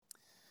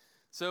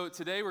So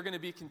today we're going to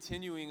be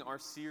continuing our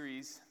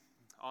series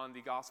on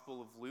the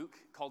Gospel of Luke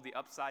called the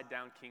Upside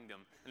Down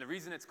Kingdom. And the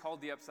reason it's called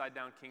the Upside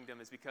Down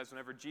Kingdom is because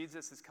whenever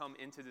Jesus has come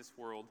into this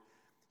world,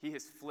 he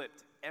has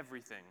flipped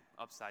everything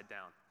upside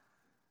down.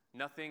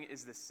 Nothing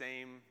is the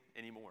same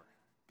anymore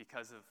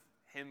because of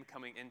him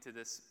coming into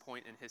this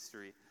point in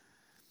history.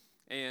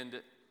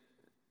 And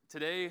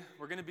today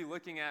we're going to be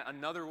looking at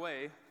another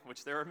way,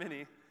 which there are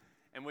many,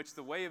 in which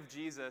the way of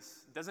Jesus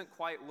doesn't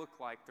quite look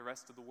like the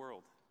rest of the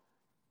world.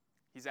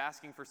 He's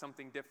asking for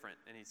something different,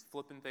 and he's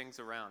flipping things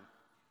around.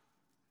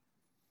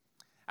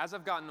 As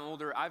I've gotten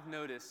older, I've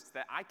noticed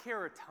that I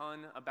care a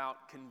ton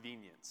about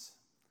convenience.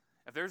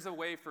 If there's a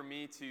way for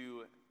me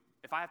to,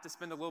 if I have to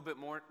spend a little bit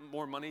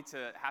more money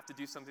to have to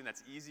do something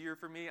that's easier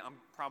for me, I'm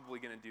probably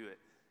going to do it.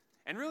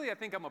 And really, I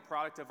think I'm a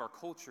product of our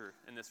culture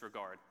in this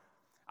regard.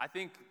 I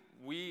think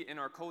we in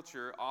our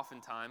culture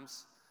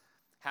oftentimes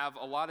have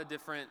a lot of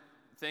different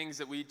things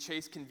that we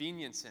chase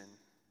convenience in.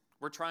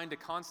 We're trying to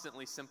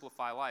constantly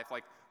simplify life.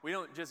 Like, we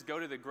don't just go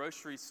to the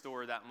grocery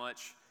store that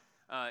much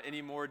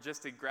anymore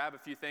just to grab a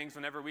few things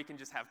whenever we can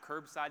just have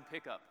curbside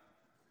pickup.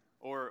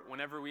 Or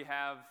whenever we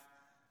have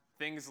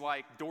things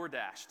like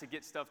DoorDash to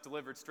get stuff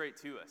delivered straight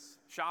to us.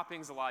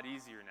 Shopping's a lot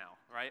easier now,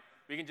 right?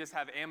 We can just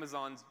have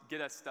Amazon get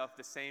us stuff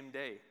the same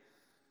day.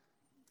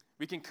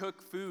 We can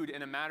cook food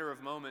in a matter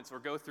of moments or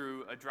go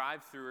through a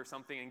drive-thru or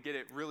something and get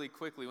it really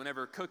quickly.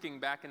 Whenever cooking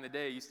back in the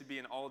day used to be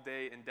an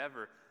all-day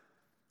endeavor.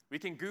 We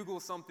can Google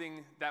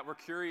something that we're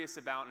curious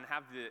about and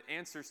have the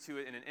answers to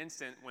it in an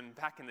instant when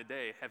back in the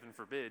day, heaven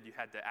forbid, you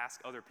had to ask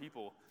other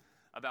people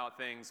about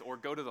things or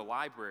go to the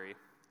library.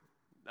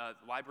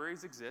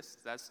 Libraries exist.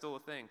 That's still a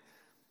thing.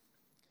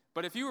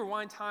 But if you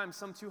rewind time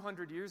some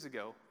 200 years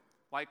ago,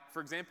 like,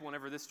 for example,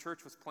 whenever this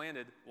church was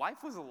planted,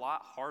 life was a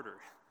lot harder.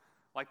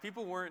 Like,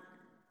 people weren't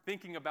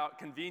thinking about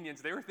convenience.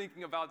 They were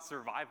thinking about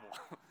survival.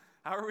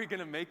 How are we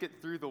going to make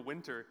it through the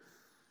winter?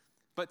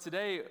 But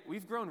today,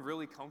 we've grown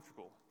really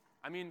comfortable.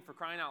 I mean, for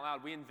crying out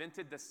loud, we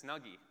invented the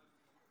Snuggie,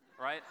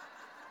 right?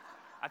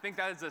 I think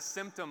that is a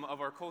symptom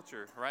of our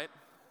culture, right?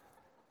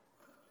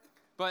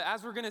 But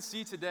as we're going to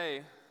see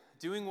today,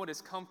 doing what is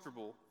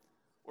comfortable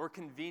or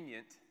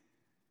convenient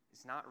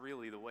is not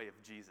really the way of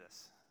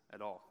Jesus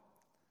at all.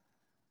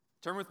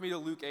 Turn with me to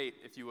Luke 8,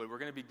 if you would. We're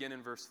going to begin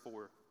in verse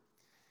 4.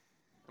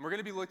 And we're going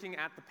to be looking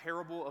at the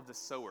parable of the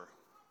sower.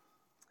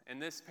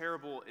 And this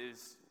parable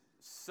is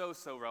so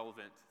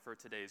relevant for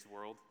today's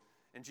world.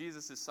 And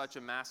Jesus is such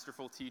a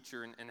masterful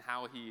teacher in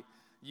how he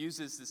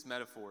uses this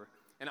metaphor.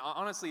 And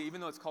honestly, even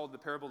though it's called the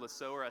parable of the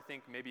sower, I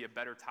think maybe a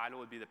better title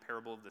would be the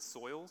parable of the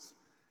soils,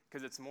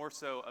 because it's more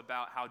so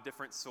about how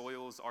different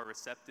soils are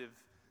receptive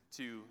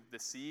to the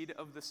seed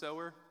of the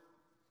sower.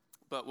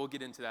 But we'll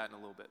get into that in a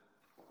little bit.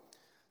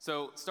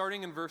 So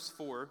starting in verse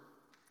 4,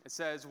 it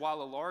says,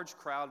 "While a large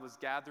crowd was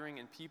gathering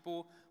and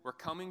people were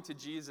coming to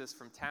Jesus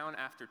from town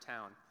after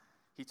town,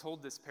 he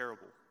told this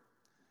parable.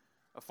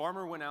 A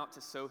farmer went out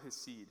to sow his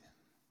seed.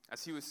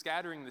 As he was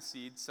scattering the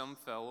seed, some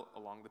fell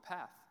along the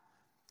path.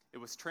 It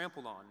was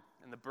trampled on,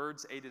 and the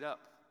birds ate it up.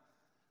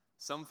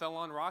 Some fell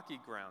on rocky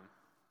ground,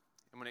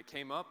 and when it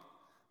came up,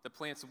 the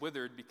plants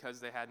withered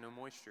because they had no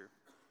moisture.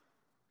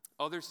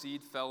 Other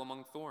seed fell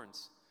among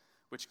thorns,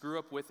 which grew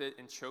up with it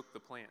and choked the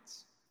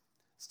plants.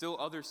 Still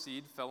other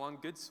seed fell on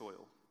good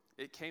soil.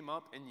 It came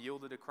up and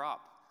yielded a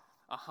crop,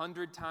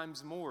 100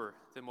 times more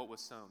than what was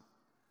sown.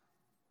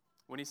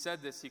 When he said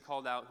this, he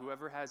called out,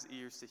 'Whoever has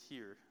ears to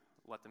hear,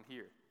 let them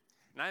hear.'"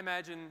 And I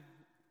imagine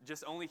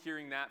just only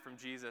hearing that from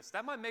Jesus,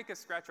 that might make us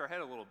scratch our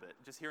head a little bit,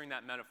 just hearing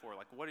that metaphor.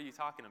 Like, what are you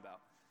talking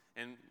about?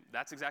 And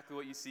that's exactly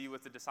what you see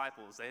with the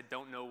disciples. They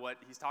don't know what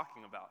he's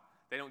talking about.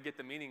 They don't get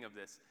the meaning of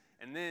this.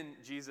 And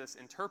then Jesus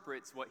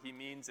interprets what he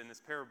means in this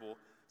parable.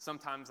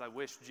 Sometimes I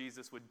wish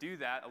Jesus would do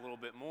that a little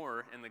bit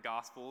more in the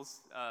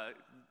Gospels,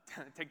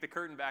 take the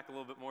curtain back a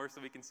little bit more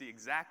so we can see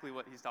exactly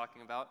what he's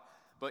talking about.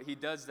 But he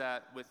does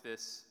that with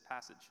this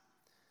passage.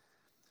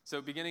 So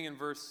beginning in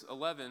verse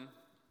 11,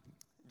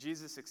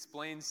 Jesus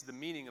explains the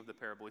meaning of the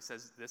parable. He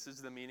says, this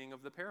is the meaning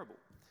of the parable.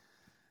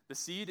 "The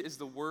seed is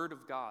the word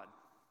of God,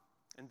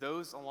 and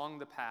those along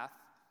the path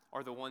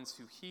are the ones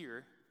who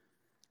hear,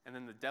 and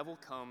then the devil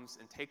comes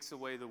and takes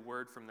away the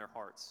word from their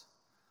hearts,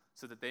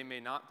 so that they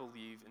may not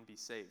believe and be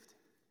saved."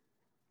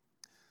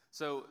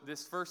 So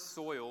this first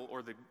soil,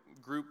 or the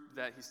group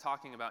that he's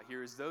talking about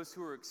here, is those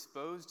who are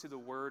exposed to the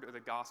word or the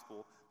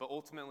gospel, but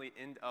ultimately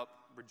end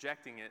up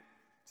rejecting it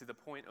to the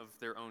point of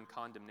their own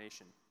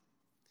condemnation.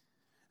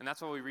 And that's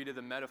why we read of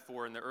the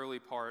metaphor in the early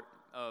part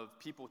of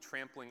people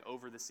trampling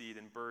over the seed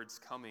and birds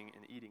coming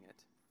and eating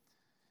it.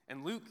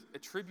 And Luke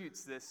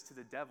attributes this to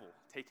the devil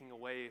taking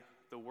away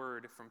the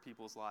word from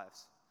people's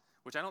lives,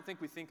 which I don't think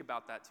we think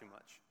about that too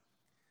much.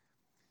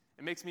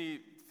 It makes me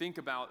think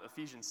about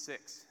Ephesians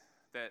 6,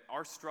 that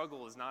our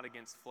struggle is not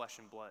against flesh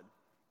and blood.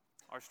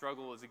 Our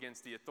struggle is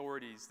against the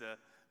authorities, the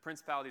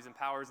principalities and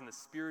powers, and the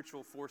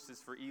spiritual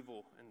forces for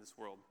evil in this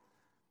world.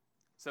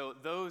 So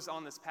those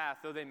on this path,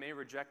 though they may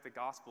reject the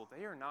gospel,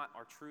 they are not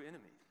our true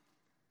enemy.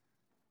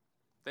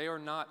 They are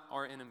not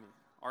our enemy.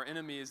 Our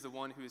enemy is the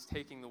one who is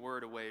taking the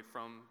word away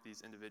from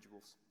these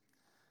individuals.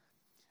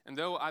 And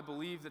though I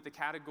believe that the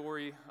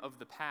category of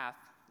the path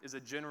is a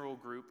general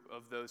group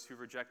of those who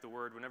reject the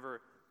word,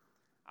 whenever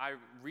I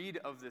read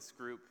of this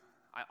group,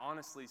 I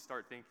honestly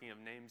start thinking of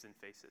names and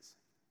faces.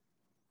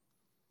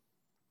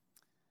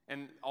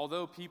 And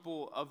although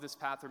people of this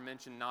path are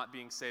mentioned not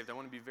being saved, I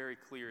want to be very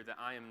clear that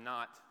I am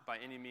not by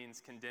any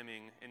means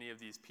condemning any of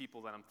these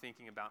people that I'm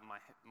thinking about in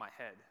my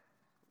head,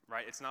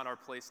 right? It's not our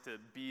place to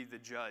be the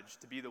judge,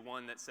 to be the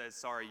one that says,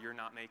 sorry, you're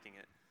not making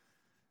it.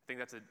 I think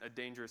that's a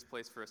dangerous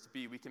place for us to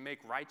be. We can make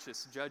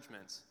righteous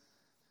judgments.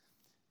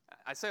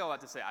 I say all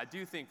that to say, I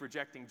do think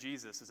rejecting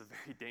Jesus is a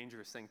very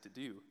dangerous thing to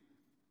do.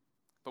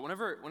 But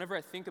whenever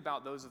I think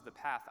about those of the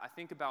path, I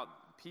think about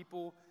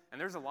people,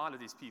 and there's a lot of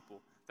these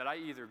people, that I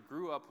either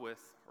grew up with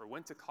or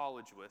went to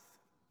college with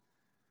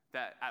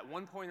that at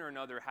one point or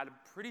another had a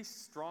pretty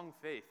strong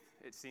faith,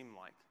 it seemed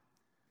like,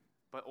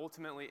 but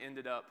ultimately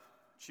ended up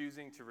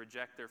choosing to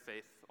reject their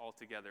faith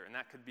altogether. And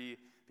that could be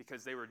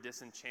because they were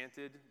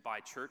disenchanted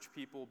by church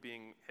people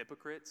being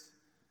hypocrites,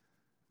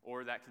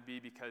 or that could be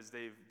because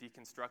they've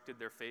deconstructed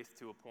their faith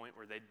to a point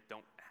where they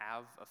don't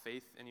have a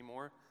faith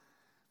anymore.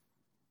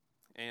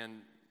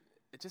 And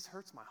it just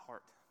hurts my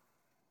heart.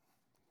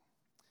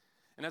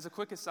 And as a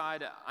quick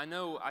aside, I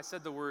know I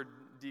said the word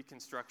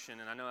deconstruction,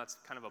 and I know that's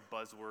kind of a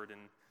buzzword in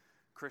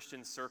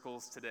Christian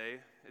circles today.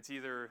 It's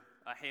either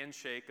a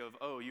handshake of,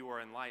 oh, you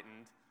are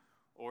enlightened,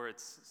 or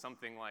it's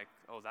something like,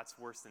 oh, that's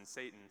worse than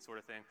Satan sort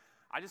of thing.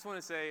 I just want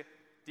to say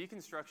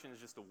deconstruction is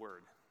just a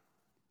word.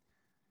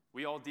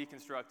 We all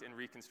deconstruct and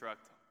reconstruct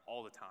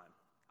all the time.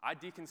 I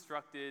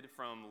deconstructed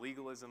from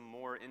legalism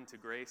more into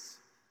grace,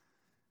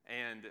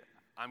 and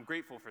I'm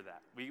grateful for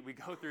that. We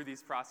go through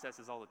these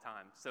processes all the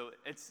time. So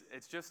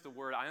it's just a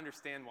word. I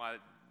understand why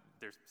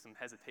there's some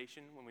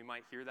hesitation when we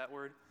might hear that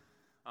word,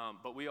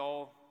 but we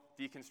all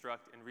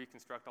deconstruct and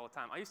reconstruct all the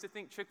time. I used to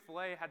think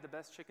Chick-fil-A had the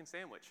best chicken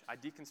sandwich. I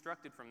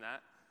deconstructed from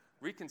that,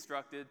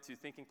 reconstructed to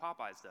thinking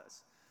Popeyes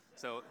does.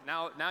 So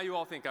now you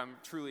all think I'm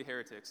truly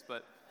heretics,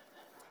 but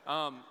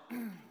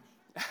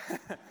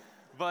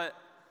but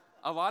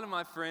a lot of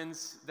my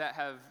friends that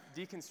have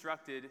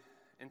deconstructed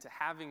into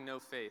having no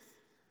faith,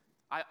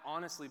 I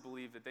honestly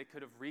believe that they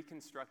could have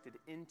reconstructed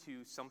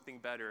into something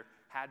better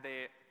had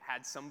they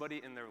had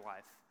somebody in their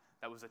life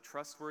that was a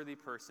trustworthy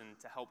person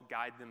to help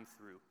guide them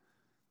through.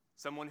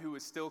 Someone who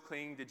was still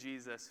clinging to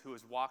Jesus, who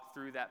has walked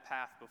through that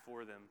path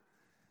before them,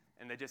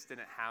 and they just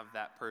didn't have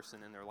that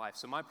person in their life.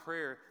 So my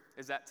prayer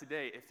is that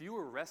today, if you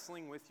are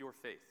wrestling with your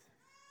faith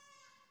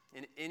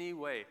in any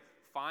way,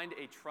 find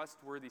a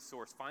trustworthy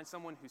source. Find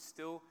someone who's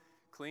still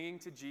clinging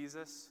to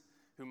Jesus,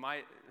 who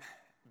might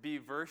be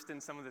versed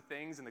in some of the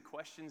things and the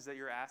questions that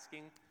you're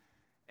asking,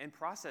 and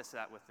process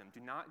that with them. Do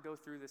not go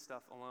through this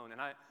stuff alone.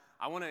 And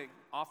I want to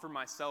offer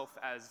myself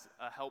as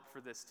a help for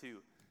this too.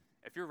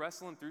 If you're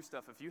wrestling through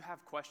stuff, if you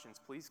have questions,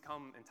 please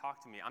come and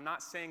talk to me. I'm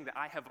not saying that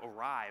I have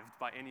arrived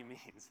by any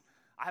means.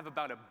 I have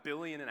about 1.5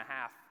 billion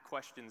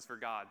questions for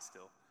God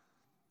still.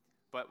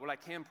 But what I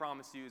can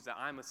promise you is that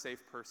I'm a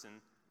safe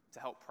person to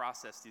help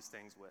process these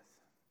things with.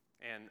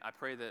 And I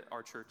pray that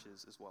our church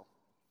is as well.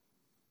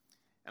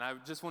 And I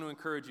just want to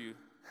encourage you,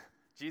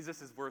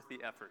 Jesus is worth the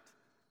effort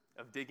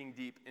of digging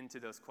deep into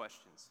those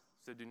questions.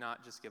 So do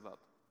not just give up.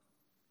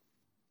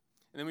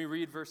 And then we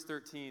read verse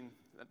 13,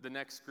 the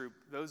next group.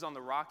 Those on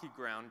the rocky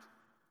ground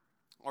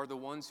are the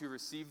ones who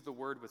receive the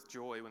word with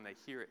joy when they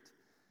hear it,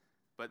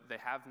 but they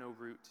have no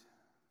root.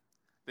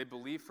 They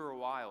believe for a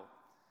while,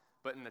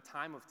 but in the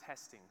time of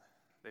testing,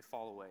 they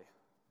fall away.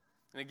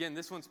 And again,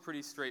 this one's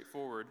pretty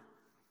straightforward.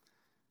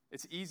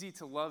 It's easy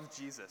to love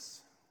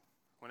Jesus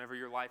whenever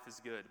your life is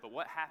good, but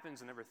what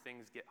happens whenever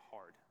things get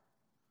hard?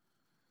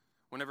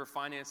 Whenever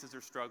finances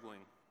are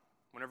struggling,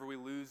 whenever we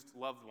lose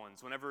loved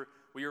ones, whenever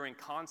we are in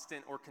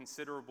constant or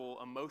considerable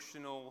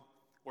emotional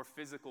or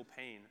physical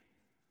pain,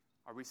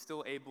 are we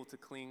still able to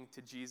cling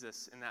to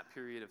Jesus in that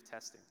period of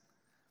testing?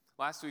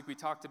 Last week we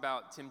talked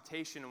about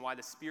temptation and why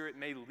the Spirit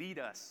may lead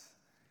us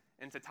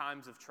into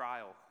times of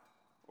trial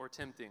or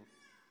tempting.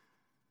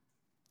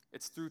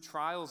 It's through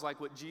trials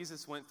like what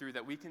Jesus went through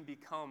that we can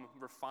become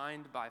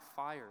refined by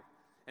fire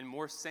and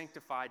more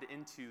sanctified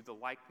into the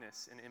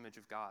likeness and image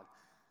of God.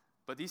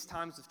 But these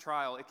times of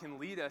trial, it can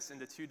lead us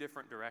into two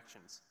different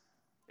directions.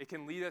 It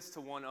can lead us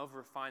to one of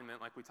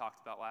refinement, like we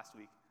talked about last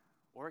week,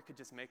 or it could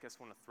just make us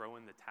want to throw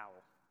in the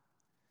towel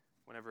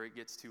whenever it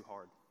gets too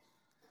hard.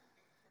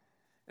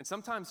 And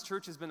sometimes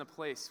church has been a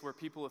place where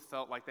people have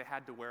felt like they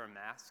had to wear a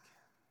mask,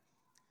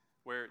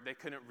 where they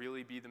couldn't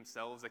really be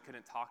themselves. They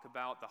couldn't talk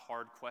about the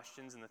hard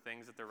questions and the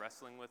things that they're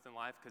wrestling with in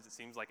life because it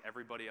seems like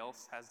everybody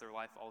else has their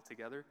life all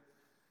together.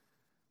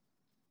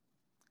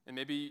 And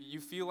maybe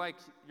you feel like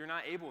you're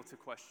not able to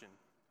question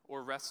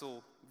or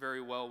wrestle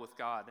very well with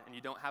God, and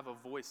you don't have a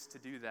voice to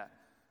do that.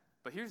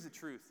 But here's the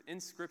truth. In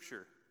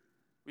Scripture,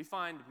 we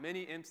find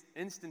many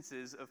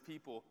instances of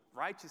people,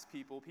 righteous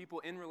people, people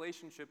in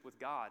relationship with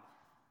God,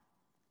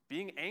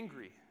 being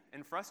angry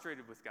and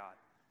frustrated with God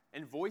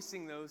and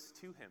voicing those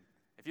to Him.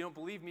 If you don't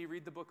believe me,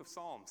 read the book of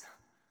Psalms.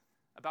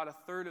 about a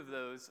third of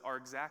those are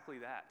exactly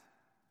that.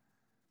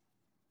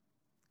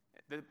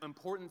 The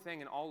important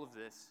thing in all of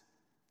this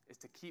is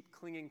to keep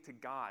clinging to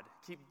God,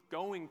 keep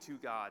going to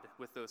God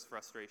with those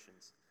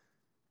frustrations.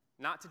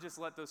 Not to just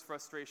let those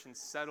frustrations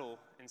settle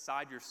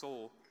inside your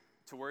soul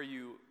to where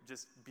you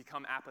just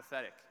become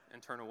apathetic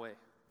and turn away.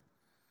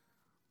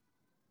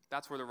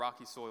 That's where the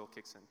rocky soil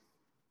kicks in.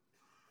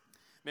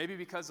 Maybe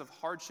because of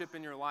hardship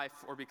in your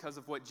life or because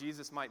of what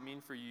Jesus might mean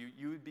for you,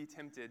 you would be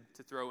tempted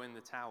to throw in the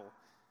towel.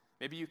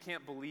 Maybe you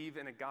can't believe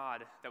in a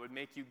God that would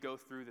make you go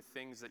through the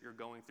things that you're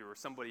going through or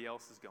somebody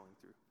else is going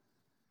through.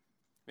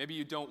 Maybe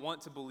you don't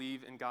want to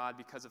believe in God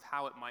because of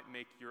how it might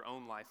make your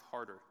own life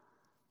harder.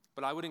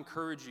 But I would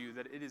encourage you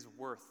that it is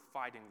worth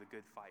fighting the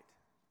good fight,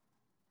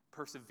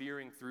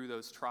 persevering through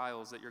those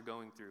trials that you're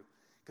going through.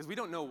 Because we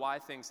don't know why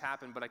things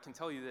happen, but I can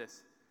tell you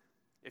this.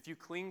 If you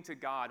cling to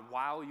God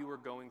while you are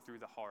going through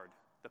the hard,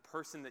 the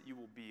person that you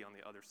will be on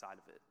the other side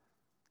of it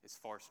is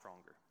far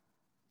stronger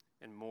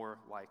and more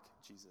like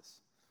Jesus.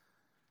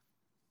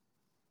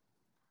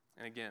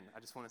 And again, I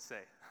just want to say,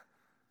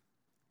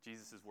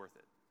 Jesus is worth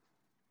it.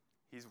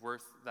 He's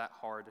worth that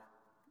hard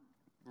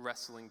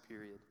wrestling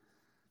period.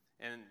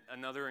 And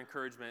another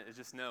encouragement is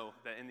just know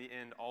that in the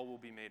end, all will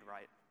be made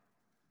right.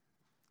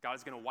 God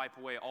is going to wipe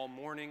away all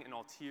mourning and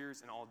all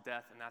tears and all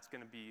death, and that's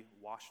going to be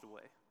washed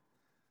away.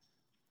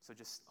 So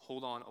just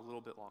hold on a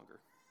little bit longer.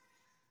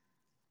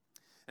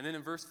 And then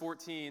in verse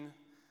 14,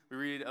 we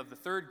read of the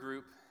third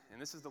group,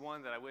 and this is the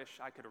one that I wish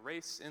I could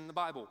erase in the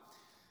Bible.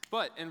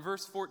 But in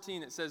verse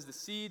 14, it says, "The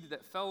seed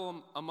that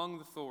fell among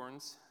the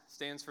thorns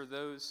stands for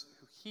those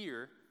who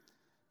hear,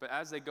 but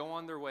as they go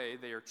on their way,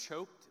 they are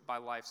choked by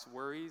life's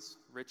worries,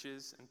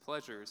 riches, and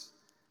pleasures,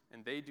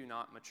 and they do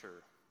not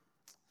mature."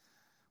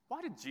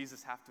 Why did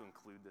Jesus have to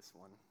include this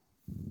one?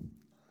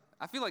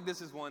 I feel like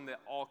this is one that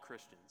all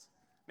Christians,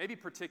 maybe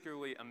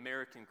particularly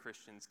American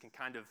Christians, can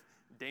kind of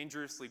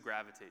dangerously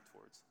gravitate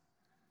towards.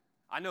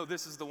 I know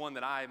this is the one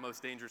that I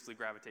most dangerously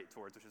gravitate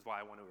towards, which is why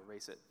I want to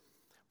erase it.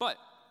 But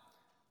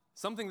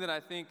something that I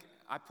think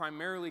I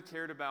primarily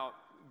cared about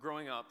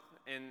growing up,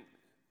 and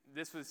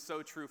this was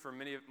so true for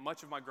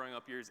much of my growing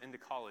up years into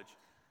college,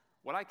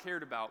 what I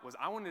cared about was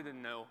I wanted to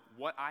know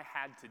what I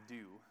had to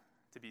do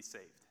to be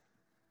saved.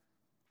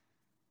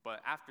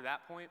 But after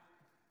that point,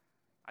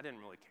 I didn't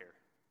really care.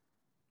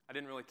 I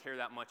didn't really care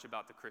that much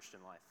about the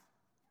Christian life.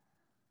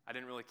 I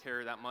didn't really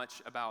care that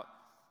much about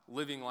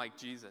living like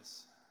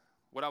Jesus.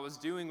 What I was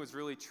doing was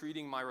really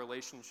treating my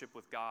relationship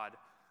with God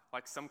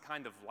like some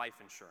kind of life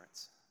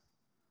insurance.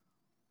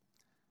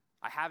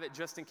 I have it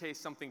just in case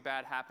something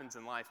bad happens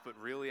in life, but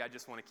really I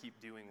just want to keep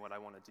doing what I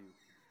want to do.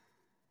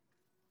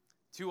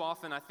 Too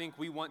often I think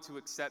we want to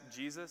accept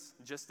Jesus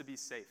just to be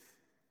safe,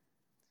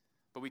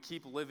 but we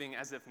keep living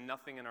as if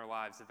nothing in our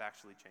lives have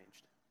actually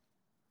changed.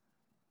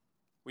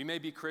 We may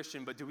be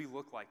Christian, but do we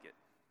look like it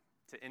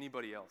to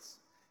anybody else?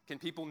 Can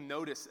people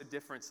notice a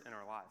difference in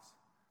our lives?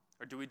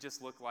 Or do we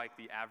just look like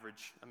the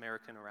average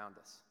American around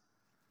us?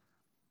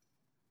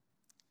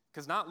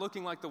 Because not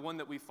looking like the one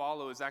that we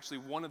follow is actually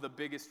one of the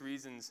biggest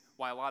reasons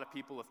why a lot of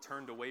people have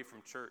turned away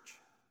from church.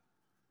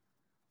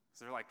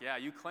 So they're like, yeah,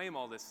 you claim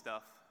all this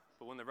stuff,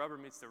 but when the rubber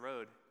meets the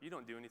road, you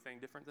don't do anything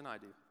different than I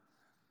do.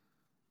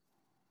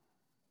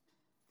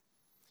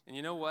 And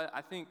you know what?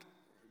 I think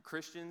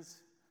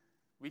Christians,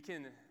 we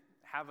can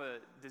have a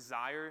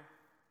desire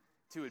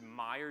to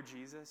admire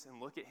Jesus and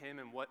look at him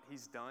and what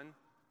he's done.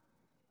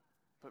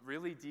 But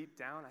really deep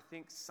down, I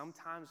think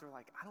sometimes we're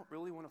like, I don't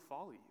really want to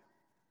follow you.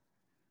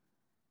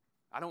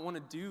 I don't want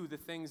to do the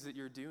things that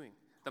you're doing.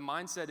 The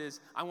mindset is,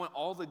 I want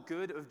all the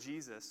good of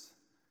Jesus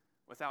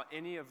without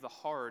any of the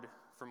hard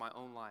for my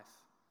own life.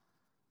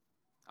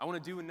 I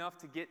want to do enough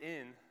to get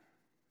in,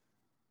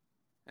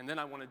 and then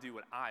I want to do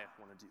what I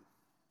want to do.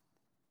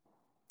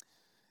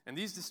 And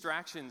these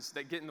distractions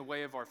that get in the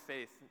way of our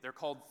faith, they're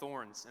called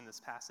thorns in this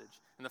passage.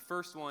 And the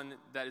first one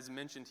that is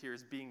mentioned here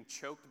is being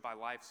choked by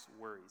life's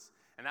worries.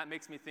 And that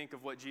makes me think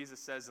of what Jesus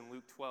says in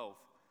Luke 12,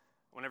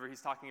 whenever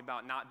he's talking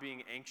about not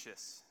being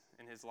anxious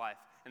in his life.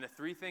 And the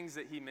three things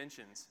that he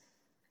mentions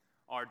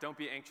are, don't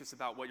be anxious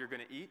about what you're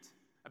going to eat,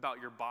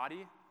 about your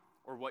body,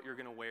 or what you're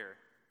going to wear.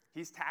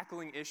 He's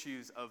tackling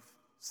issues of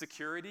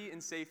security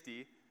and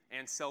safety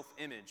and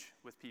self-image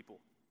with people.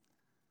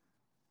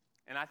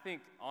 And I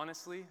think,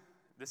 honestly,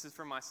 this is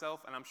for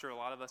myself, and I'm sure a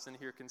lot of us in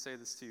here can say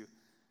this too.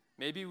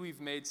 Maybe we've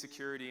made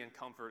security and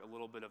comfort a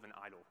little bit of an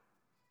idol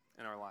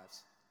in our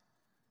lives.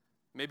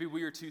 Maybe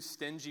we are too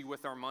stingy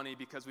with our money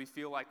because we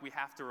feel like we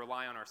have to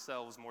rely on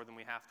ourselves more than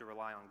we have to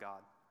rely on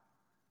God.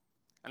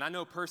 And I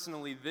know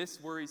personally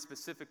this worry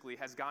specifically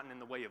has gotten in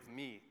the way of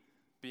me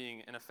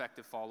being an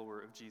effective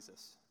follower of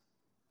Jesus.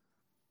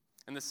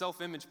 And the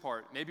self-image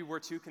part, maybe we're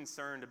too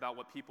concerned about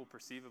what people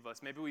perceive of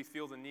us. Maybe we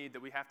feel the need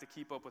that we have to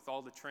keep up with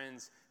all the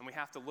trends and we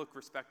have to look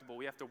respectable.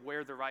 We have to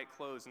wear the right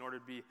clothes in order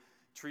to be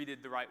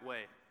treated the right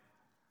way.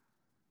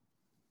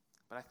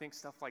 But I think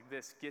stuff like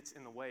this gets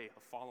in the way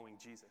of following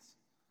Jesus.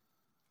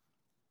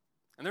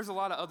 And there's a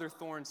lot of other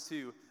thorns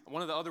too.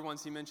 One of the other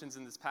ones he mentions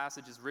in this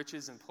passage is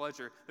riches and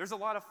pleasure. There's a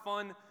lot of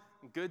fun,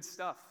 good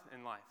stuff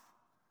in life.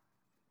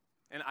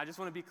 And I just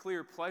want to be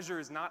clear, pleasure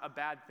is not a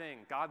bad thing.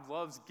 God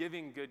loves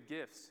giving good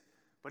gifts,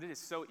 but it is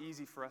so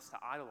easy for us to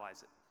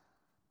idolize it.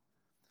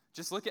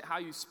 Just look at how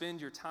you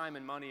spend your time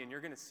and money, and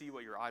you're going to see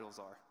what your idols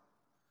are.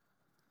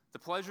 The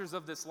pleasures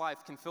of this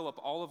life can fill up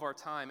all of our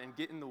time and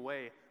get in the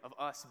way of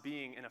us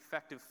being an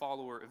effective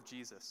follower of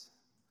Jesus.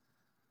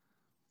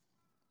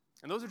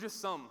 And those are just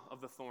some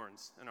of the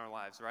thorns in our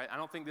lives, right? I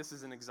don't think this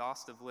is an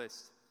exhaustive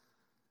list.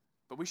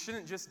 But we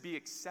shouldn't just be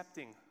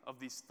accepting of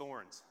these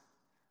thorns.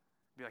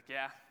 Be like,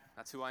 yeah,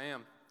 that's who I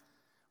am.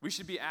 We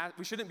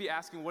shouldn't be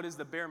asking what is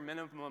the bare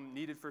minimum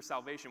needed for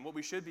salvation. What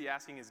we should be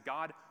asking is,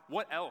 God,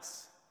 what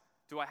else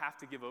do I have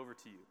to give over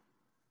to you?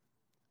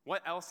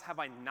 What else have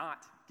I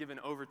not given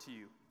over to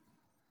you?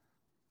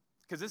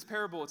 Because this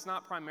parable, it's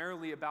not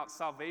primarily about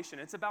salvation.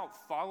 It's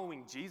about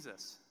following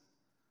Jesus.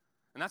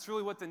 And that's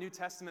really what the New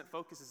Testament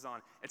focuses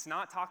on. It's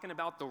not talking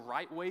about the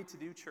right way to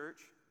do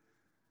church.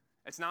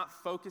 It's not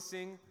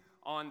focusing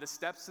on the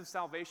steps of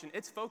salvation.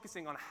 It's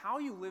focusing on how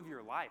you live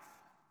your life.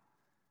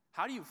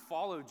 How do you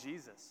follow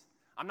Jesus?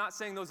 I'm not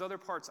saying those other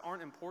parts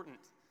aren't important,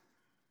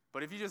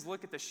 but if you just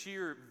look at the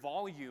sheer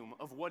volume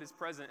of what is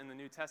present in the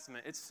New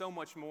Testament, it's so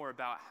much more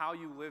about how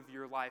you live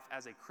your life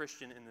as a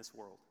Christian in this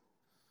world.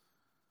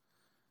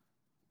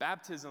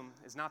 Baptism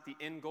is not the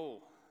end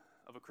goal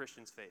of a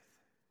Christian's faith.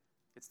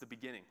 It's the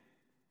beginning.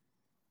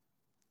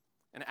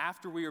 And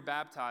after we are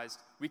baptized,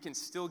 we can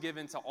still give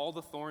in to all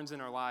the thorns in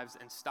our lives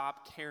and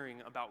stop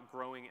caring about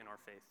growing in our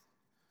faith.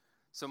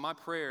 So my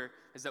prayer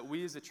is that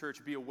we as a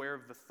church be aware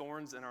of the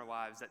thorns in our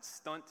lives that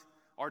stunt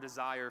our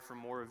desire for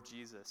more of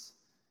Jesus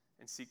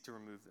and seek to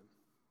remove them.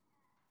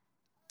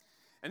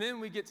 And then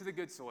we get to the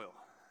good soil,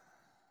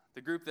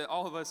 the group that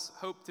all of us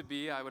hope to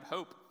be, I would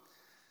hope.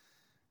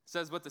 It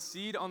says, but the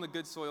seed on the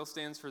good soil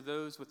stands for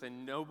those with a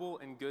noble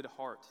and good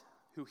heart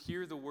who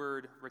hear the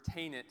word,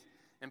 retain it,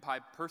 and by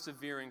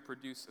persevering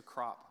produce a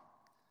crop.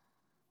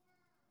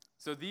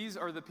 So these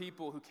are the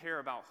people who care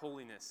about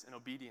holiness and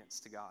obedience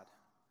to God.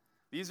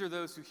 These are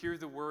those who hear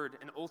the word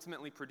and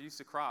ultimately produce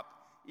a crop,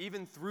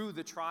 even through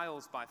the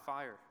trials by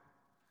fire.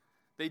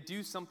 They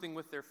do something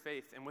with their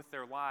faith and with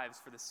their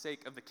lives for the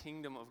sake of the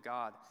kingdom of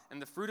God.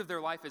 And the fruit of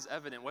their life is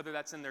evident, whether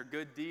that's in their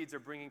good deeds or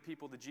bringing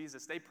people to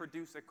Jesus. They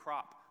produce a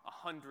crop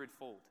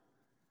 100-fold.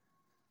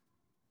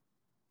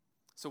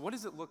 So what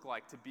does it look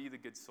like to be the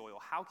good soil?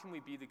 How can we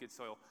be the good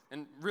soil?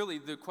 And really,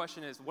 the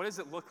question is, what does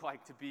it look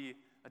like to be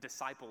a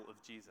disciple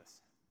of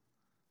Jesus?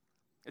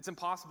 It's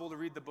impossible to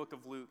read the book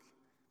of Luke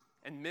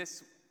and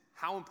miss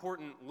how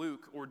important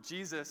Luke or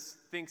Jesus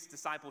thinks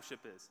discipleship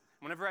is.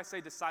 Whenever I say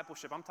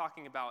discipleship, I'm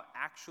talking about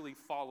actually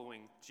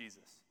following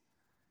Jesus,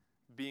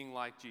 being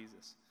like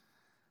Jesus.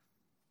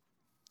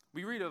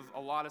 We read of a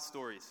lot of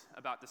stories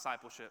about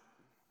discipleship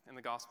in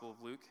the Gospel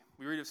of Luke.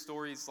 We read of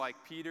stories like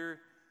Peter,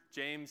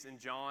 James, and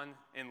John,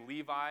 and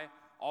Levi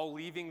all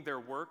leaving their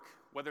work,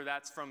 whether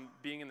that's from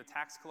being in the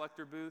tax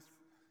collector booth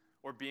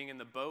or being in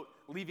the boat,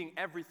 leaving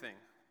everything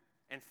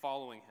and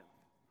following him.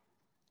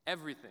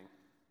 Everything.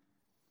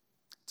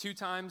 2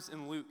 times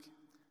in Luke,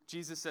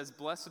 Jesus says,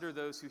 blessed are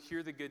those who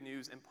hear the good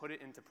news and put it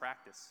into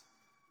practice,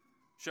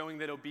 showing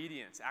that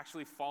obedience,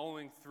 actually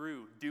following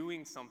through,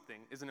 doing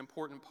something, is an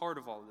important part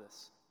of all of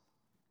this.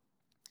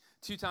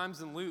 2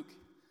 times in Luke,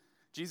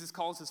 Jesus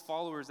calls his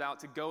followers out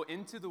to go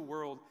into the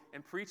world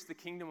and preach the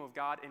kingdom of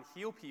God and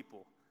heal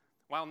people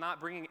while not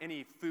bringing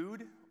any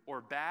food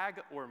or bag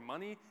or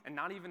money and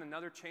not even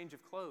another change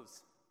of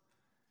clothes.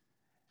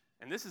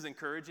 And this is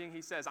encouraging.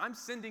 He says, I'm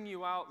sending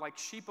you out like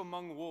sheep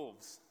among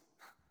wolves.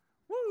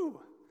 Woo!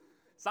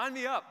 Sign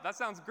me up. That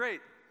sounds great.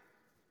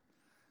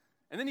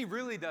 And then he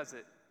really does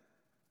it.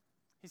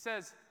 He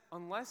says,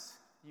 unless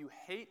you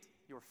hate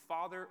your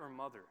father or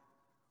mother,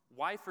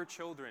 wife or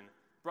children,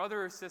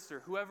 brother or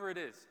sister, whoever it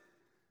is,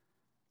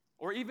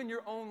 or even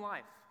your own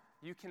life,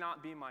 you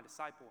cannot be my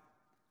disciple.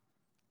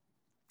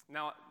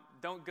 Now,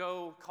 don't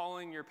go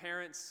calling your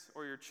parents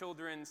or your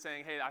children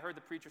saying, hey, I heard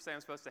the preacher say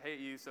I'm supposed to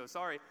hate you, so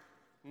sorry.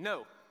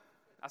 No,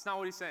 that's not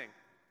what he's saying.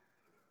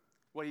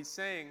 What he's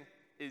saying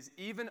is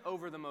even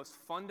over the most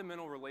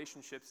fundamental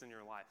relationships in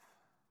your life,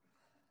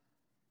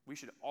 we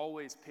should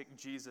always pick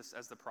Jesus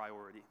as the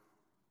priority.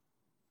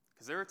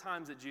 Because there are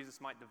times that Jesus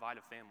might divide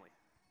a family.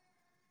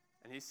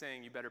 And he's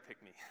saying, you better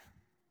pick me.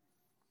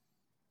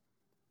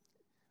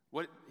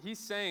 What he's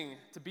saying,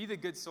 to be the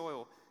good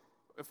soil,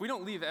 if we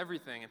don't leave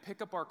everything and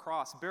pick up our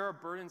cross, bear our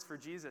burdens for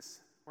Jesus,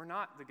 we're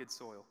not the good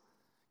soil.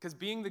 Because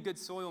being the good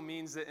soil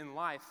means that in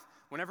life,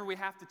 whenever we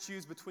have to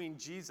choose between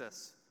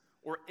Jesus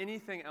or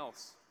anything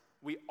else,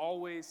 we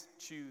always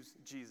choose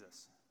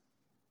Jesus,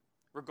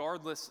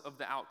 regardless of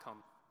the outcome.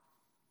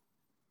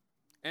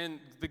 And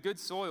the good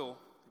soil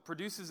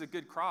produces a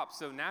good crop,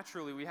 so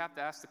naturally we have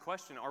to ask the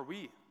question, are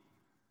we?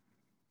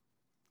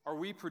 Are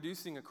we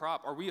producing a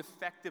crop? Are we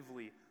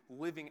effectively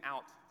living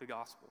out the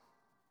gospel?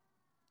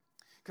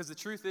 Because the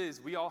truth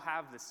is, we all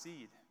have the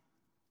seed.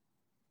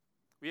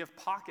 We have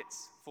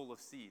pockets full of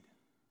seed.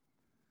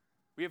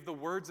 We have the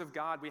words of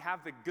God. We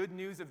have the good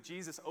news of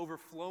Jesus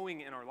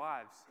overflowing in our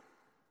lives.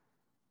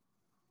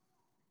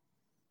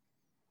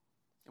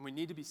 And we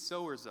need to be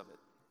sowers of it.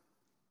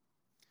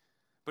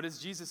 But as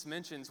Jesus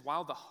mentions,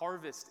 while the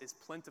harvest is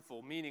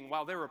plentiful, meaning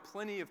while there are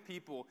plenty of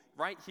people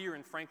right here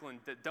in Franklin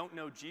that don't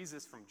know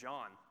Jesus from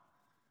John,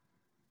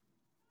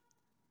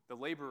 the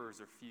laborers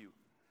are few.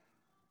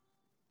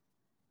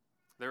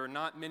 There are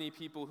not many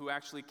people who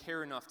actually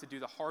care enough to do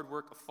the hard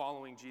work of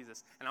following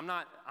Jesus. And I'm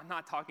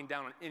not talking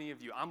down on any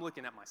of you. I'm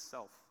looking at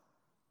myself.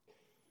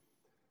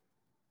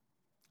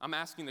 I'm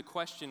asking the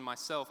question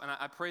myself, and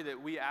I pray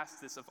that we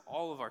ask this of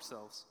all of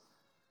ourselves.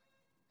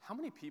 How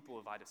many people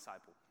have I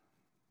discipled?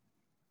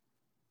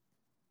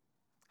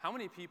 How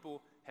many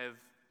people have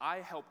I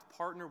helped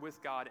partner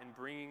with God in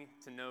bringing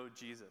to know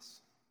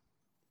Jesus?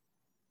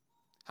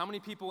 How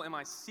many people am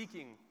I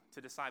seeking to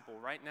disciple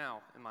right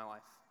now in my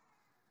life?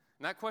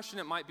 And that question,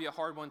 it might be a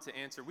hard one to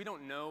answer. We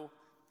don't know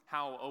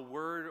how a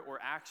word or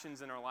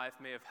actions in our life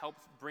may have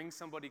helped bring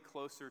somebody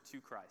closer to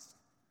Christ.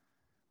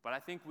 But I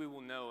think we will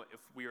know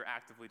if we are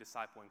actively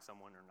discipling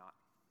someone or not.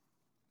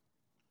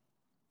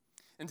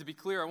 And to be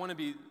clear, I want to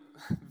be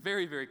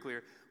very, very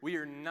clear. We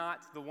are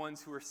not the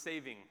ones who are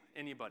saving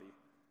anybody.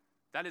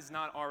 That is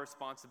not our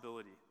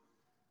responsibility.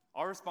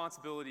 Our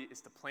responsibility is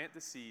to plant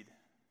the seed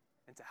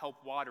and to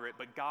help water it,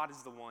 but God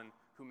is the one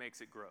who makes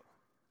it grow,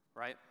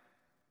 right?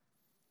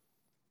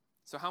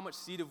 So how much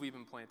seed have we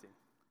been planting?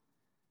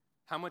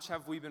 How much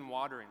have we been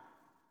watering?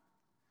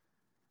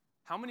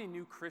 How many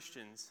new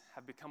Christians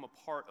have become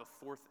a part of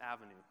Fourth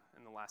Avenue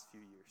in the last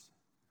few years?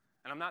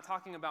 And I'm not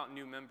talking about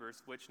new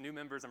members, which new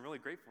members, I'm really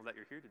grateful that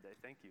you're here today.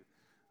 Thank you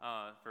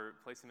for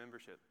placing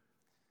membership.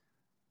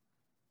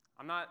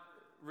 I'm not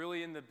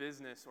really in the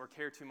business or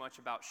care too much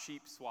about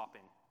sheep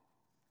swapping,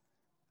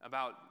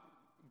 about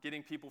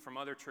getting people from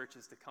other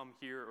churches to come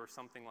here or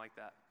something like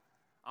that.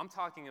 I'm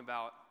talking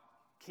about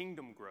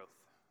kingdom growth.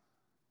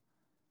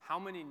 How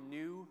many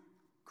new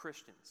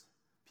Christians,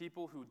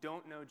 people who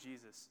don't know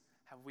Jesus,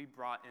 have we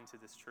brought into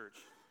this church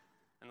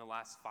in the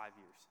last 5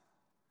 years?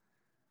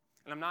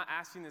 And I'm not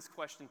asking this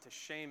question to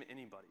shame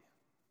anybody.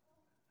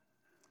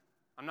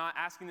 I'm not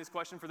asking this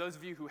question for those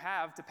of you who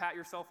have to pat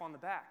yourself on the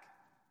back.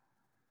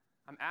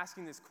 I'm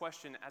asking this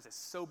question as a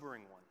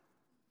sobering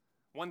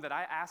one that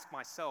I ask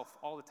myself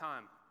all the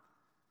time,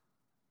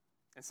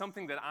 and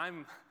something that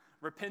I'm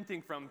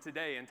repenting from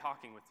today and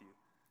talking with you,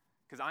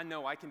 because I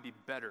know I can be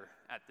better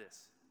at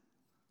this.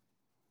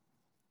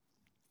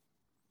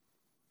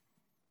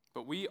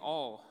 But we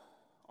all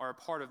are a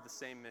part of the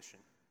same mission,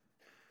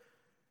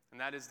 and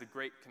that is the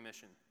Great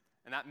Commission,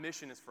 and that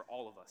mission is for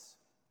all of us.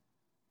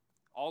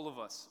 All of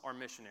us are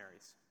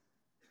missionaries.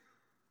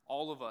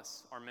 All of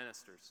us are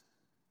ministers.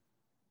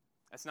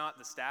 It's not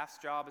the staff's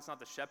job, it's not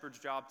the shepherd's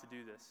job to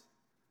do this.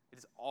 It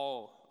is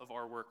all of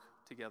our work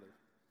together.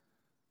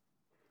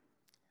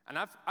 And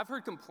I've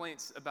heard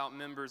complaints about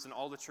members in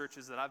all the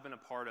churches that I've been a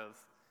part of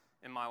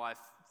in my life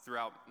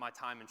throughout my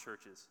time in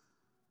churches.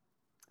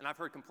 And I've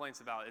heard complaints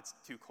about it's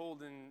too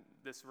cold in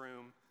this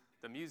room,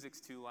 the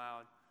music's too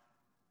loud.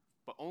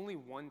 But only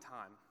one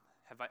time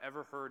have I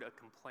ever heard a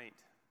complaint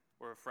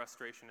or a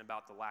frustration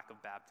about the lack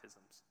of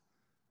baptisms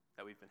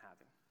that we've been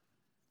having.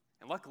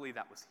 And luckily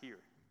that was here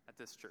at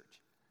this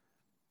church.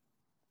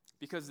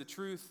 Because the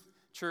truth,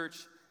 church,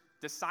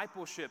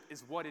 discipleship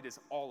is what it is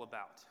all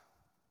about.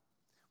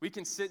 We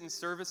can sit in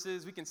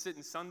services, we can sit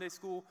in Sunday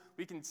school,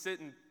 we can sit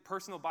in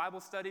personal Bible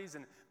studies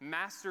and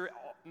master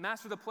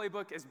the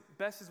playbook as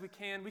best as we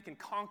can. We can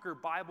conquer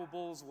Bible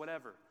bowls,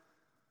 whatever.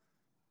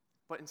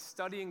 But in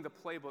studying the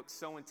playbook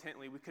so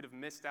intently, we could have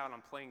missed out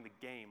on playing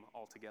the game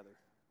altogether.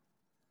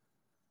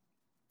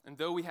 And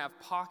though we have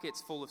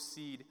pockets full of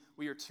seed,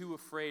 we are too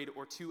afraid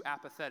or too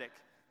apathetic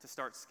to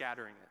start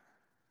scattering it.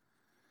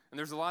 And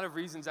there's a lot of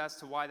reasons as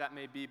to why that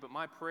may be, but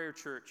my prayer,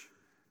 church,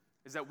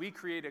 is that we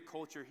create a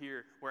culture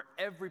here where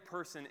every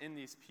person in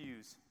these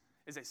pews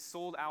is a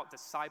sold-out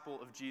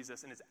disciple of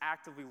Jesus and is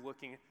actively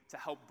looking to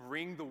help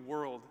bring the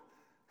world,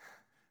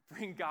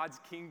 bring God's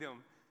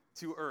kingdom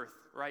to earth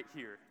right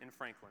here in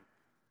Franklin.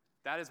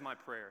 That is my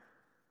prayer.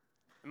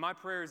 And my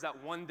prayer is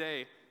that one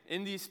day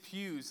in these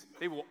pews,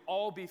 they will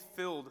all be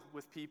filled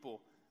with people,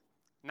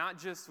 not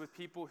just with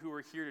people who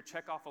are here to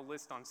check off a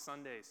list on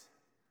Sundays,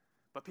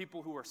 but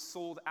people who are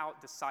sold-out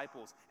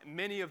disciples, and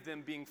many of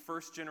them being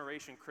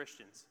first-generation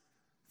Christians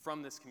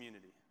from this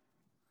community.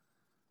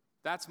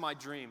 That's my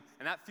dream,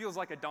 and that feels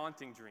like a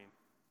daunting dream.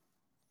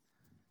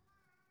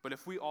 But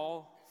if we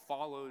all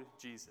followed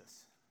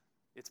Jesus,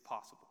 it's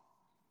possible.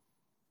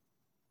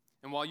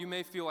 And while you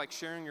may feel like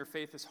sharing your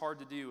faith is hard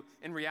to do,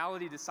 in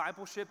reality,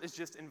 discipleship is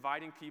just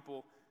inviting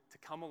people to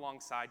come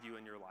alongside you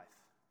in your life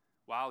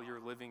while you're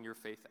living your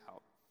faith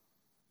out.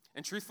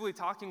 And truthfully,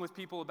 talking with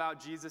people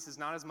about Jesus is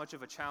not as much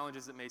of a challenge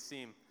as it may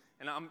seem.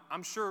 And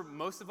I'm sure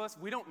most of us,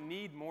 we don't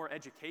need more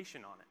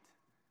education on it.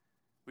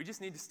 We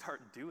just need to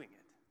start doing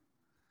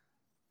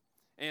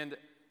it. And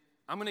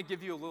I'm going to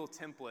give you a little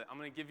template. I'm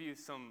going to give you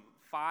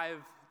 5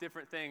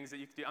 different things that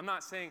you can do. I'm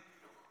not saying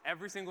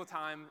every single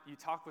time you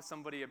talk with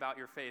somebody about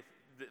your faith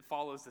that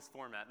follows this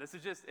format. This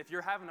is just, if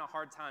you're having a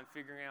hard time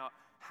figuring out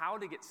how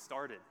to get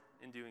started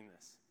in doing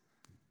this,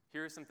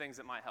 here are some things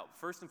that might help.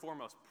 First and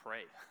foremost,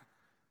 pray.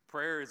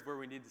 Prayer is where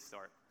we need to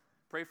start.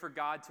 Pray for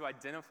God to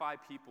identify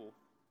people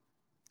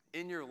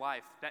in your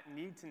life that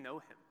need to know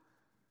him,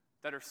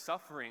 that are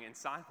suffering in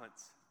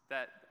silence,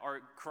 that are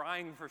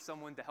crying for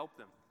someone to help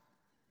them.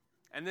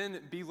 And then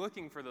be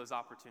looking for those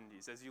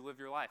opportunities as you live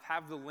your life.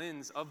 Have the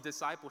lens of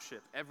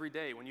discipleship every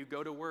day when you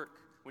go to work,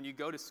 when you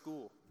go to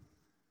school.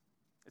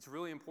 It's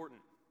really important.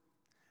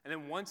 And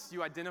then once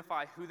you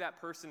identify who that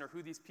person or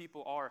who these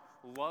people are,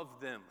 love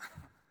them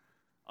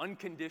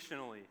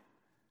unconditionally.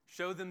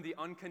 Show them the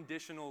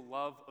unconditional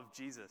love of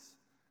Jesus,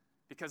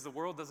 because the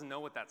world doesn't know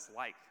what that's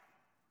like.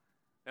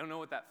 They don't know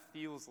what that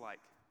feels like.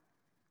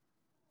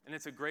 And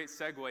it's a great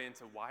segue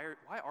into why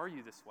are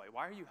you this way?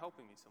 Why are you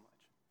helping me so much?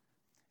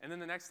 And then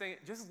the next thing,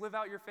 just live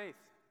out your faith.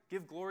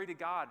 Give glory to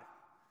God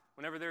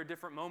whenever there are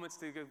different moments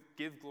to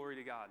give glory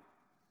to God.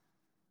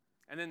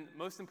 And then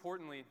most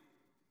importantly,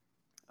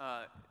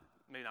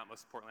 maybe not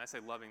most importantly, I say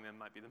loving them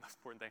might be the most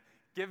important thing.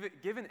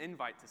 Give an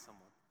invite to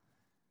someone.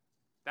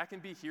 That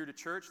can be here to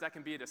church. That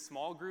can be at a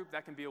small group.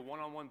 That can be a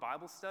one-on-one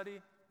Bible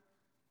study.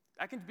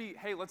 That can be,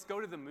 hey, let's go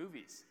to the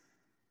movies.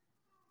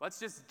 Let's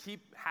just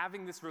keep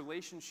having this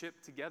relationship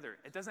together.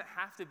 It doesn't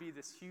have to be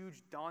this huge,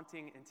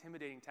 daunting,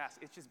 intimidating task.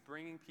 It's just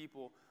bringing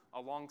people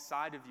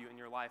alongside of you in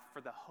your life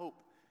for the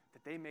hope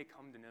that they may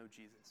come to know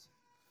Jesus.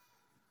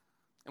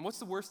 And what's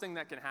the worst thing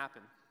that can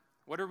happen?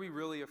 What are we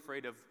really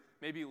afraid of?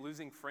 Maybe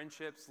losing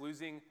friendships,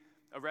 losing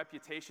a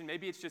reputation.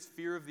 Maybe it's just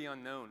fear of the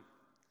unknown.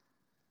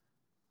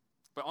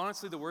 But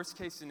honestly, the worst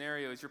case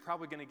scenario is you're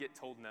probably going to get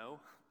told no,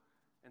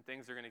 and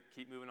things are going to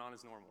keep moving on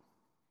as normal.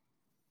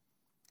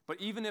 But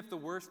even if the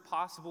worst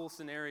possible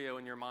scenario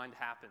in your mind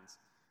happens,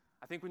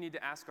 I think we need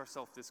to ask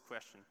ourselves this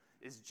question: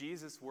 is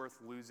Jesus worth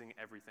losing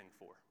everything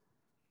for?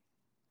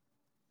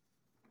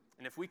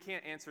 And if we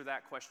can't answer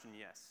that question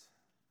yes,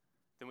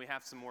 then we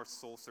have some more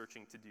soul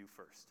searching to do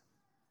first.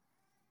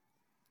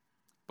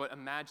 But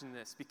imagine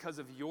this: because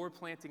of your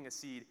planting a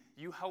seed,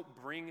 you help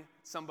bring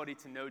somebody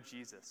to know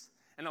Jesus.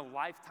 And a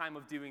lifetime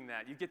of doing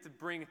that, you get to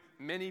bring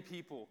many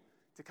people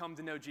to come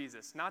to know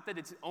Jesus. Not that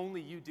it's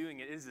only you doing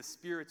it, it is the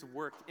Spirit's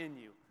work in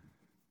you.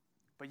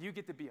 But you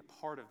get to be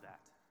a part of that.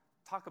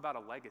 Talk about a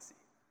legacy.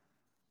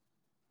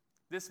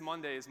 This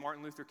Monday is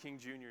Martin Luther King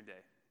Jr.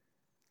 Day.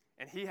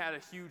 And he had a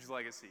huge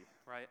legacy,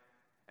 right?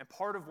 And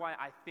part of why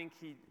I think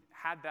he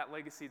had that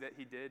legacy that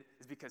he did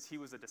is because he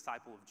was a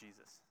disciple of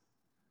Jesus.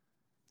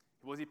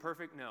 Was he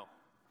perfect? No.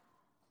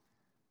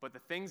 But the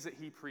things that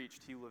he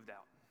preached, he lived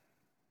out.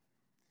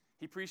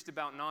 He preached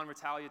about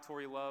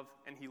non-retaliatory love,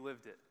 and he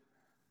lived it.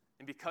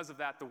 And because of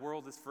that, the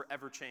world is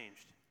forever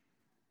changed.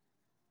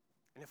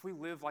 And if we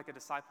live like a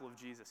disciple of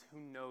Jesus, who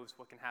knows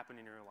what can happen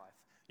in your life?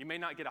 You may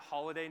not get a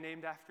holiday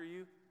named after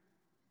you,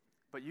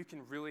 but you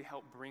can really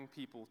help bring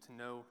people to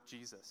know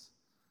Jesus.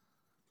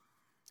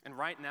 And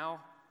right now,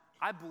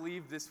 I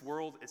believe this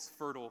world is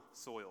fertile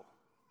soil.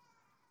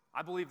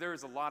 I believe there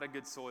is a lot of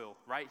good soil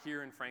right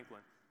here in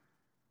Franklin.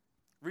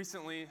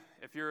 Recently,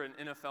 if you're an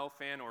NFL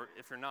fan, or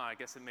if you're not, I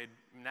guess it made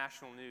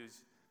national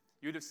news,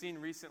 you would have seen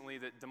recently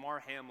that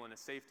Damar Hamlin, a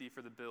safety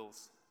for the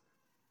Bills,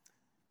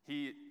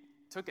 he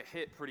took a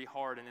hit pretty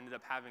hard and ended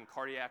up having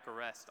cardiac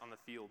arrest on the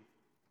field.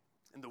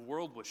 And the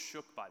world was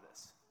shook by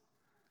this.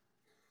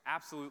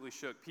 Absolutely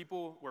shook.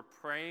 People were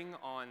praying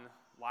on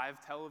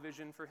live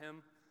television for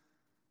him.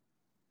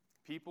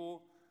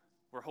 People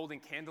were holding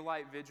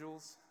candlelight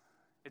vigils.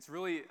 It's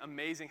really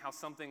amazing how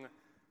something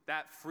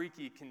that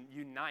freaky can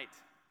unite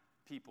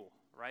people,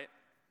 right?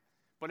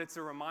 But it's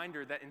a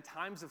reminder that in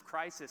times of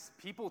crisis,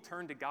 people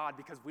turn to God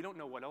because we don't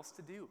know what else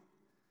to do.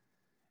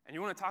 And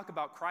you want to talk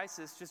about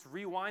crisis, just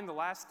rewind the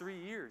last 3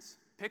 years.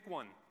 Pick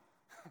one.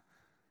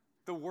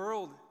 The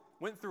world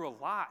went through a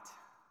lot.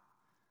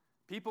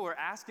 People are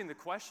asking the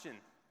question,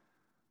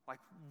 like,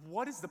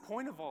 what is the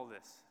point of all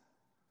this?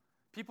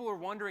 People are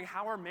wondering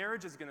how our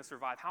marriage is going to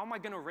survive. How am I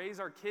going to raise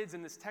our kids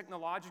in this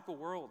technological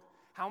world?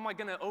 How am I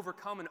going to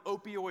overcome an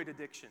opioid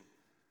addiction?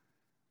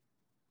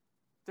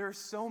 There are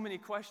so many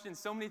questions,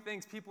 so many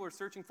things people are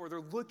searching for.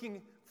 They're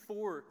looking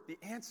for the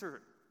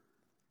answer.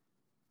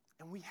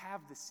 And we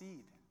have the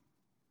seed.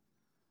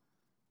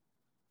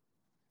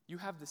 You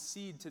have the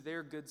seed to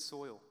their good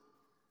soil.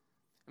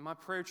 And my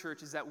prayer,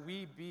 church, is that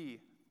we be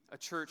a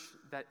church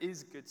that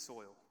is good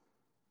soil,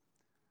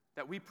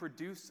 that we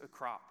produce a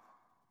crop,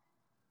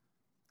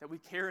 that we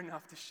care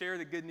enough to share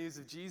the good news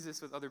of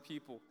Jesus with other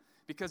people.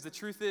 Because the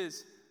truth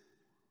is,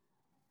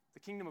 the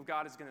kingdom of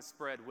God is going to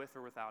spread with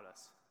or without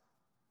us.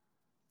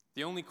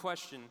 The only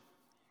question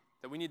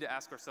that we need to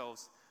ask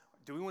ourselves,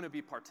 do we want to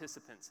be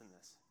participants in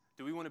this?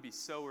 Do we want to be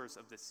sowers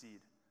of this seed?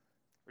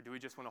 Or do we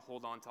just want to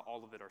hold on to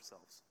all of it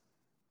ourselves?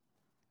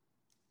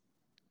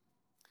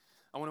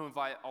 I want to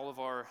invite all of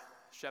our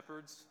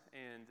shepherds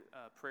and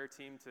prayer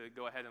team to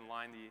go ahead and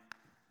line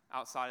the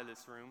outside of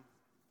this room.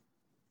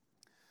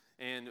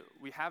 And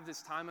we have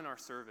this time in our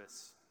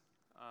service.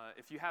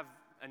 If you have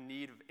a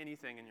need of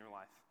anything in your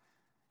life,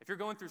 if you're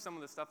going through some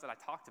of the stuff that I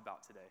talked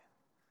about today,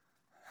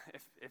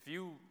 if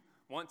you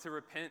want to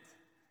repent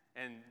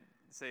and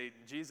say,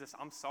 Jesus,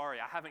 I'm sorry,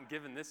 I haven't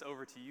given this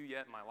over to you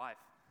yet in my life.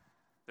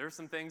 There are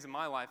some things in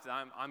my life that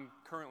I'm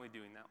currently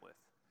doing that with.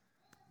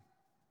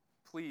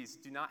 please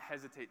do not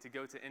hesitate to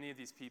go to any of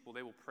these people.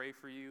 They will pray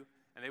for you,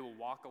 and they will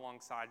walk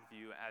alongside of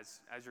you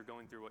as you're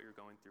going through what you're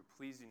going through.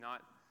 Please do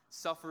not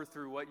suffer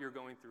through what you're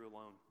going through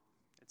alone.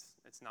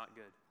 It's not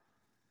good.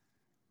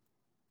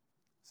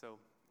 So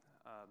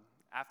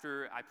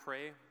after I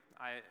pray,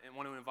 I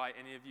want to invite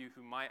any of you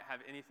who might have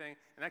anything,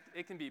 and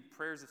it can be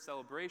prayers of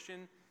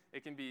celebration,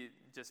 it can be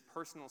just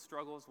personal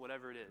struggles,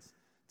 whatever it is,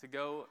 to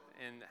go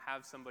and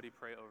have somebody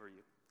pray over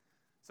you.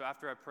 So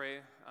after I pray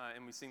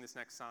and we sing this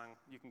next song,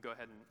 you can go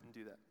ahead and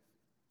do that.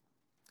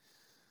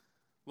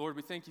 Lord,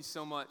 we thank you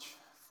so much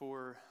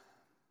for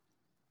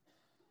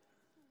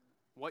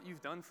what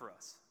you've done for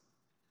us.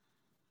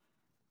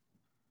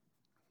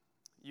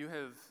 You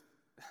have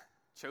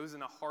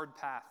chosen a hard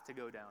path to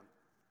go down.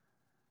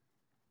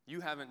 You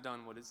haven't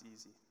done what is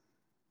easy.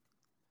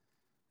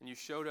 And you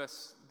showed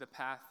us the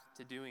path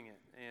to doing it,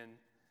 and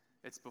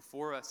it's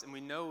before us. And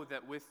we know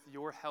that with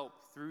your help,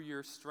 through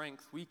your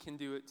strength, we can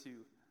do it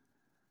too.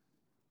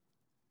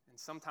 And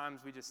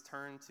sometimes we just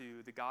turn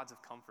to the gods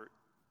of comfort.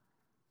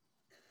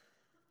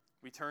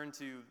 We turn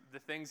to the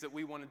things that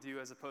we want to do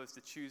as opposed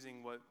to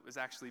choosing what is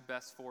actually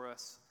best for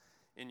us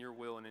in your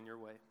will and in your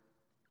way.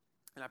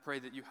 And I pray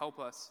that you help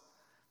us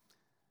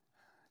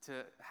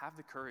to have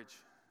the courage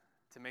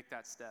to make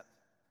that step,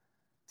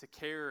 to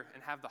care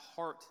and have the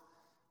heart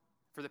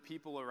for the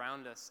people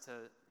around us, to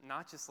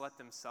not just let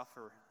them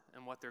suffer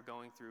in what they're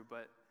going through,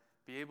 but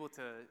be able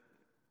to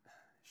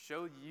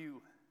show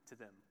you to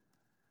them.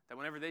 That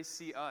whenever they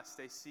see us,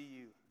 they see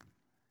you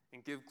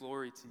and give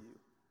glory to you.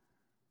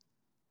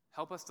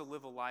 Help us to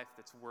live a life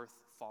that's worth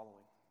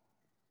following.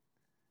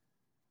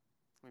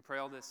 We pray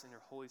all this in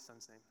your holy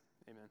Son's name.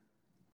 Amen.